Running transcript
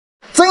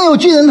真有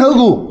巨人头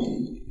骨。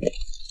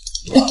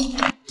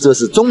这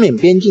是中缅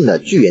边境的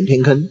巨猿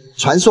天坑，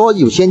传说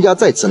有仙家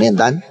在此炼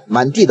丹，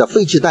满地的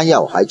废弃丹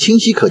药还清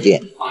晰可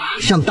见，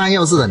像丹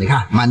药似的，你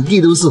看满地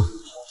都是。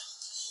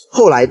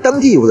后来当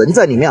地有人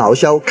在里面翱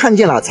翔，看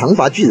见了长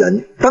发巨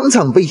人，当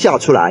场被吓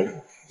出来。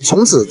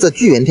从此这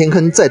巨猿天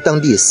坑在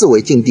当地视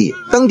为禁地，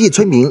当地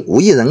村民无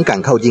一人敢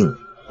靠近。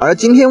而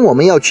今天我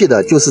们要去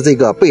的就是这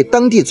个被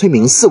当地村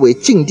民视为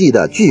禁地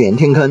的巨猿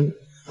天坑。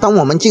当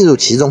我们进入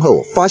其中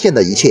后，发现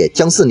的一切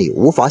将是你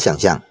无法想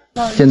象。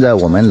现在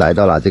我们来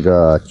到了这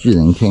个巨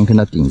人天坑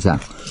的顶上，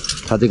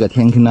它这个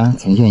天坑呢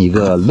呈现一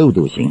个漏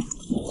斗形，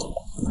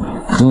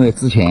因为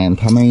之前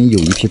他们有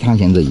一批探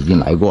险者已经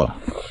来过了，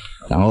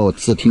然后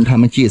是听他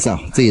们介绍，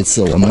这一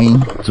次我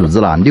们组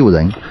织了6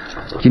人，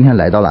今天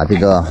来到了这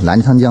个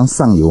澜沧江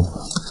上游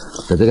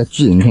的这个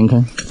巨人天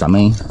坑，咱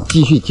们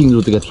继续进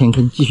入这个天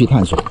坑，继续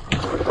探索。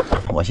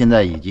我现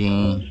在已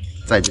经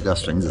在这个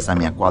绳子上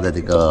面挂在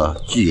这个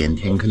巨猿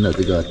天坑的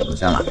这个顶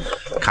上了，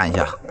看一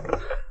下。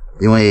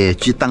因为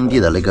据当地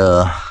的那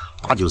个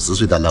80、90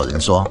岁的老人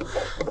说，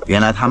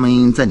原来他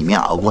们在里面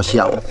熬过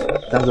宵，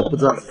但是不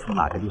知道是从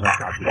哪个地方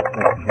下去的，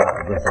在底下熬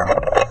过宵，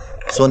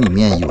说里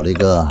面有那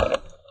个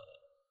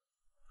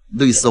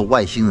类似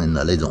外星人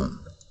的那种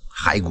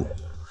骸骨，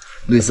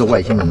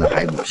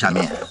下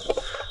面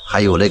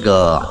还有那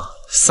个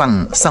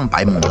上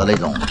百亩的那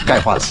种钙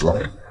化石。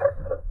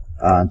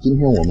今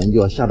天我们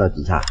就要下到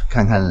底下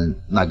看看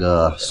那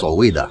个所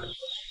谓的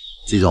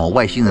这种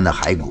外星人的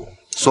骸骨。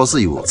说是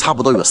差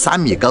不多有3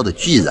米高的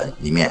巨人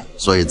里面，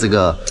所以这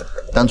个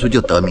当初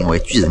就得名为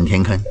巨人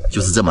天坑，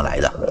就是这么来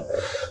的。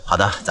好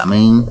的，咱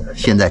们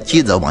现在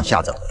接着往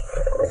下走。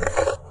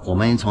我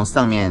们从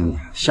上面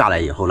下来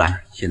以后呢，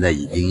现在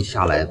已经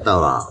下来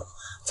到了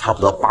差不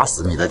多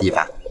80米的地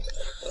方。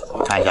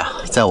看一下，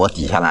在我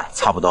底下呢，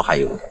差不多还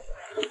有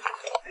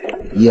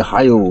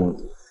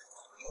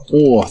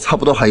差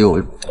不多还有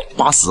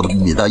80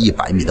米到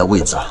100米的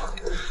位置，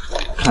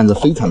看着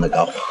非常的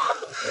高。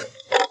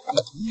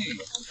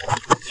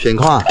悬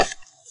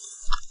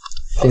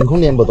空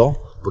点不多，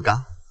不高。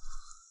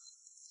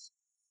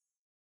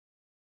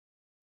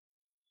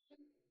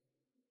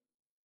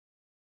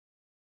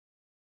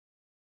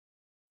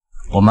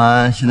我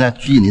们现在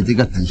距离这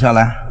个底下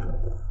呢，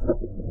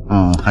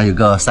还有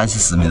个30、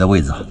40米的位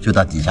置，就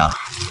到底下了。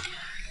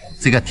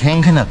这个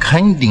天坑的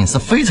坑顶是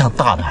非常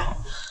大的，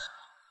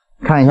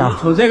看一下。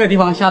从这个地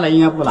方下来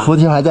应该不难。扶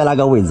梯还在那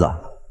个位置，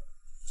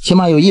起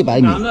码有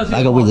100米，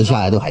那个位置下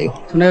来都还有。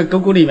从那个沟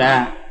谷里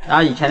面。然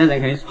后以前的人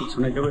肯定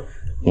从那个位。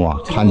哇，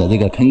看着这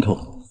个坑口，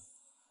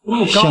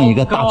像一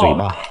个大嘴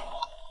巴。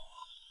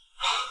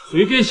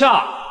随便下。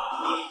哇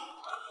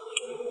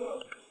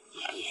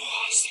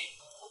塞！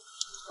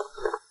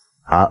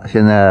好，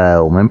现在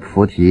我们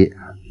菩提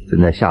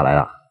正在下来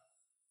了，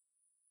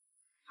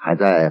还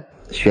在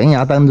悬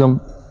崖当中。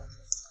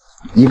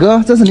宇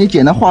哥，这是你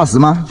捡的化石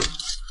吗？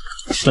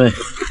对。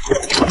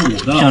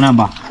漂亮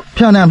吧？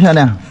漂亮。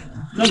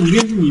那里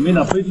面是里面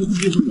的，飞出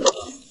去就是你的。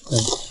对。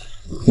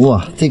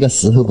哇，这个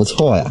石头不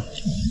错呀，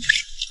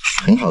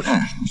很好看。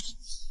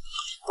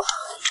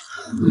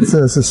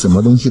这是什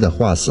么东西的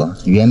化石啊？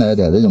原来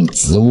的那种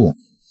植物。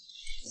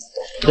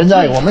现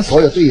在我们所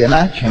有队员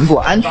呢，全部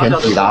安全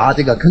抵达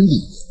这个坑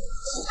底。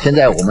现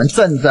在我们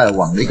正在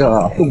往那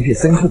个洞穴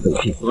深处走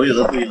去。所有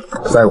的队员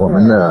在我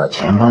们的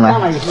前方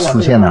呢，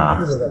出现了，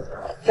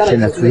现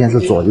在出现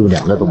是左右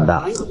2个洞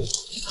道。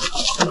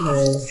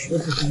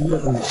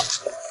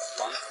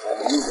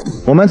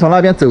我们从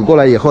那边走过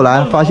来以后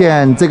呢，发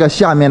现这个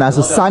下面呢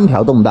是3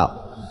条洞道，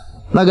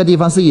那个地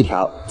方是1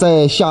条，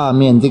在下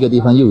面这个地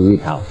方又有1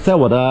条，在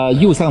我的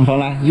右上方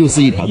呢又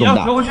是1条洞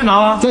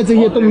道。在这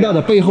些洞道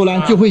的背后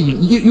呢，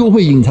又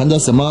会隐藏着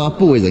什么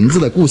不为人知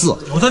的故事。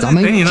咱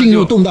们进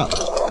入洞道，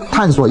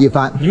探索一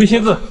番。你们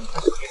先走。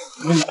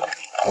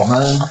我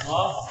们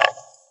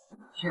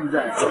现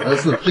在走的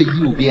是最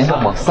右边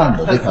往上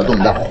的这条洞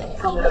道。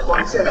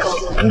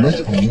我们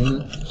从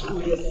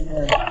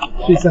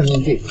最上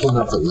面这洞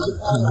道走一走，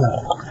看一下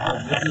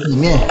里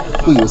面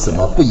会有什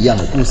么不一样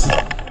的故事。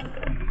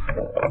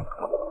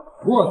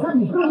哇，这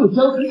里都有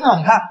交通啊！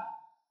你看，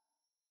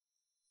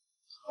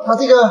他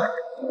这个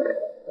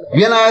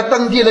原来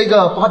当地那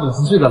个80、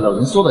90岁的老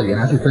人说的原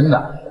来是真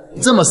的，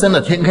这么深的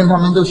天坑他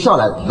们都下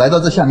来到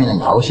这下面来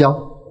翱翔。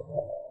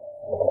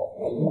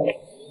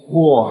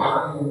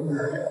哇，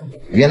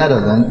原来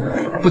的人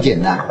不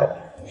简单，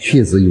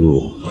确实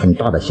有很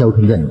大的销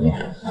坑在里面。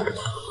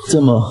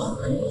这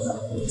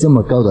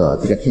么高的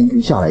这个天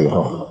坑下来以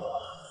后，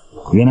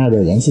原来的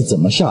人是怎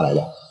么下来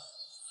的？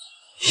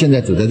现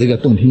在走在这个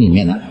洞厅里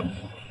面呢，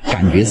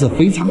感觉是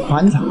非常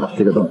宽敞的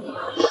这个洞。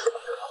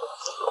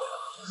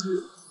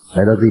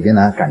来到这边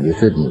呢，感觉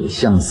这里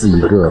像是一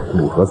个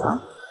古河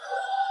场。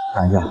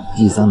看一下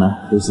地上呢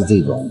都是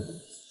这种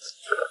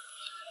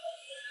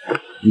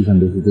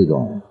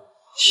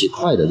起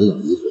块的这种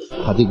泥土，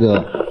它这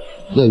个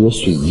要有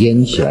水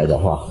淹起来的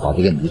话，把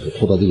这个泥土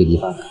拖到这个地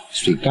方，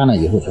水干了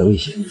以后才会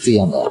形成这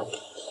样的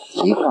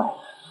泥块，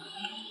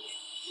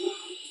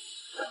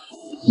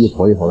一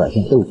坨一坨的，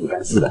像豆腐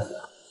干似的。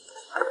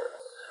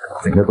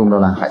整个洞道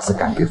呢还是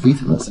感觉非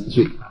常的深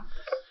邃。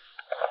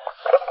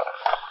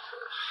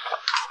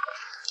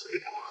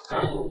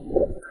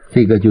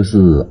这个就是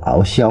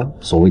鳌鸮，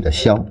所谓的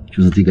鸮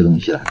就是这个东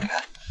西了。你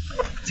看，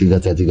这个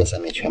在这个上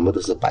面全部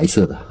都是白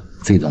色的，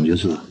这种就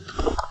是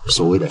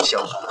所谓的鸮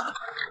虫。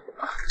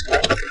他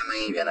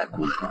们原来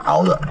古人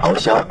熬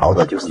鸮熬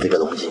的就是这个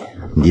东西，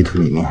泥土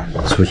里面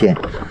出现，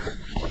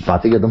把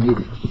这个东西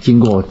经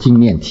过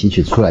精炼提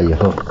取出来以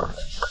后，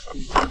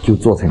就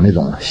做成那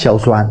种硝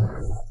酸。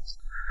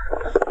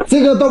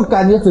这个都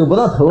感觉走不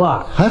到头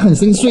啊，还很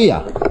深邃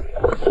啊。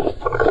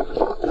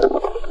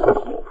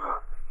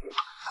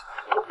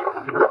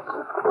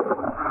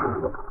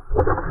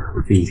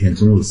这一片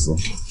钟乳石，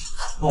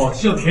哦，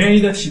像便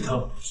宜的剃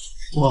头，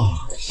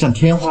哇，像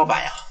天花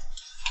板呀！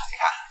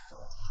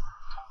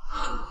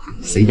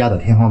你看，谁家的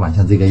天花板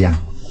像这个样？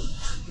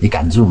你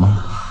敢住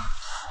吗？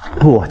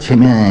哇，前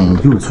面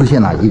又出现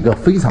了一个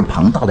非常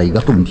庞大的一个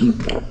洞厅。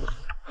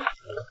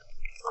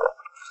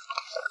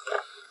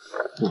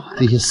哇，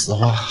这些石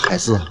花还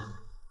是，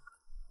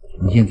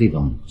你看这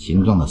种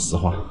形状的石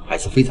花还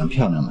是非常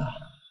漂亮的。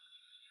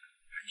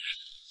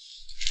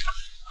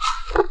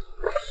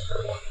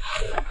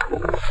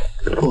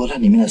哦，那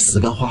里面的石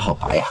膏花好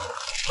白呀，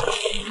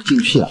进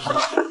去了。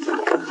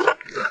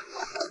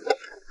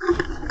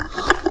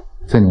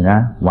这里呢，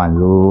宛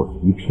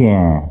如一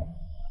片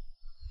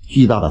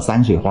巨大的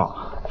山水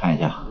画，看一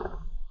下。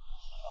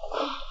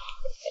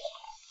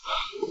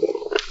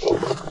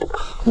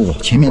哇，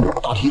前面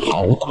大厅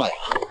好大呀！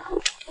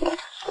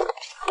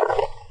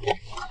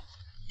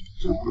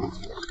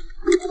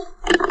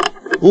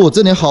哦，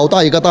这里好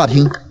大一个大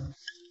厅。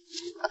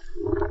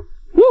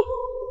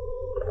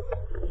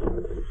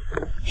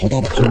好大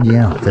的空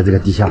间啊，在这个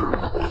地下，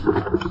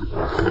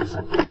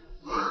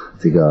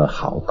这个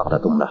好大的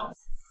洞道。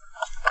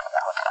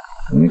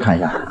我们看一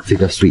下这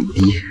个水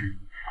滴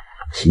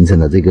形成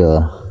的这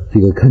个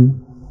坑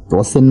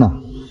多深呢？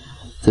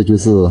这就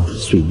是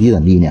水滴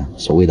的力量，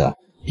所谓的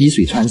滴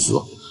水穿石。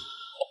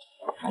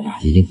哎呀，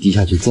已经滴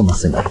下去这么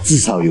深了，至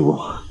少有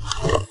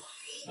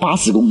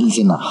80公分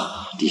深了，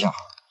地下。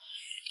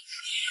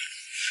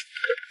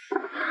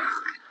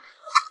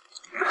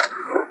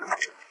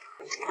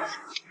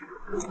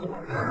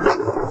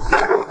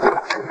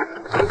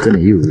这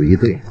里又有一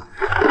对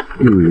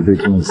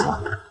钟乳石，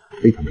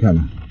非常漂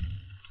亮。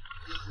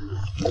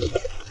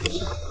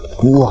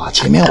哇，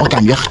前面我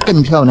感觉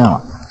更漂亮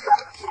了。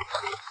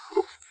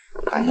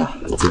看一下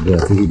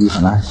这些地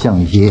方呢，像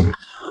一些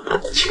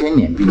千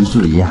年冰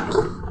柱一样。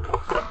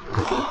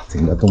哇，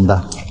整个洞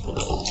道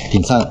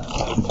顶上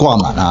挂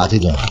满了这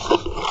种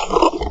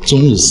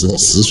钟乳石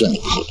石笋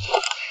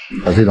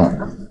和这种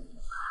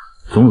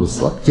钟乳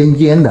石尖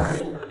尖的，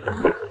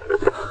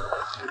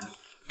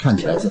看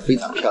起来是非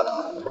常漂亮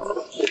的。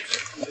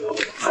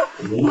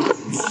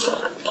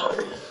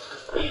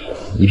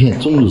一片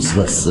钟乳石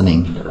的石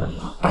林，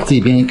这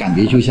边感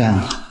觉就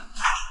像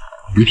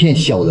一片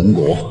小人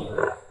国。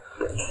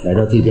来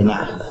到这边呢，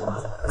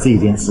这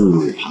边是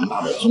庞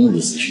大的钟乳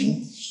石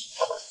群。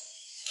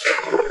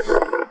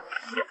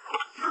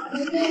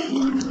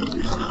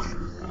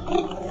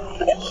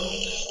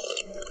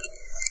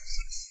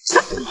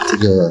这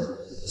个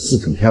是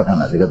挺漂亮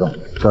的，这个洞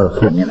到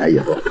后面来以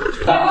后。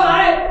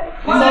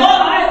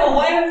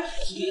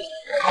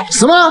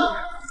什么？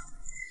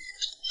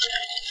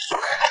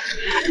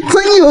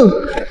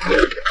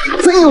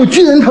真有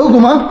巨人头骨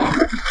吗？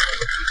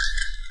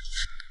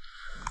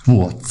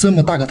哇，这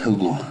么大个头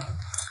骨！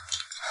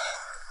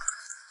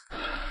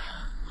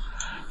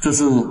这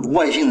是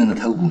外星人的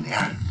头骨，你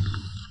看。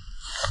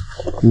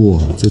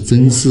哇，这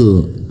真是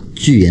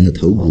巨猿的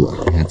头骨啊！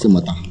你看这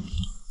么大，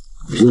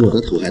比我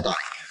的头还大。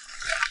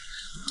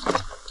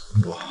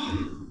哇，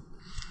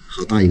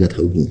好大一个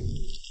头骨！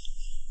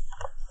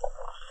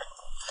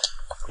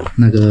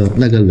那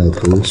个老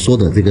头说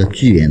的这个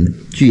巨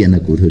猿的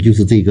骨头就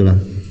是这个了，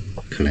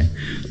可能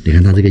你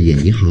看他这个眼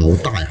睛好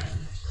大呀！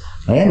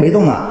哎，没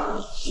动啊！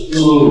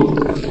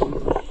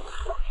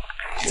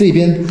这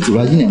边走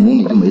了1-2公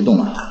里就没动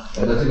了，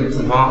来到这个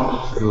地方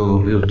就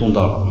没有动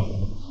到了。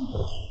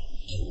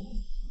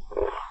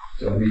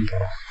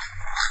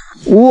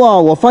哇，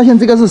我发现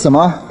这个是什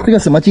么？这个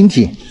什么晶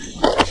体？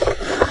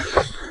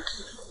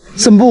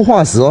圣布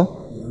化石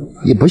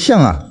也不像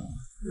啊，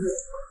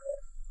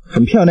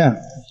很漂亮。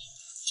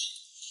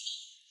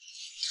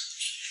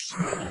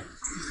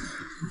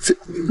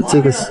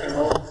这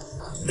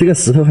个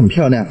石头很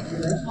漂亮。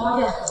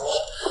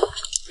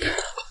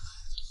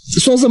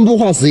说圣布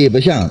化石也不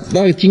像，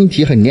那个晶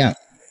体很亮。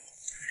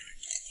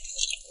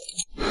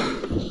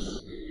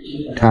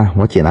看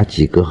我捡了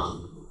几个，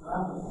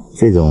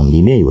这种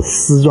里面有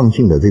丝状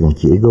性的这种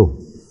结构，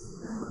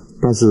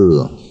但是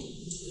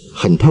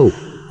很透，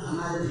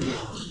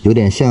有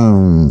点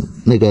像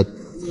那个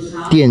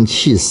电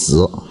气石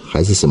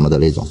还是什么的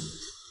那种，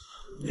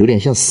有点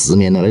像石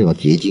棉的那种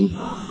结晶。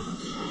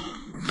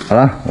好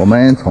了，我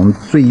们从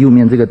最右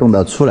面这个洞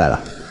道出来了，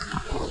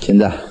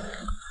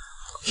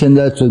现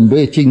在准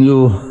备进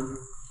入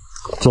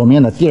左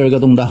面的第2个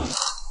洞道，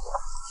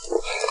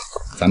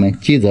咱们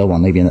接着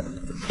往那边的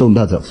动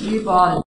到走。7、8。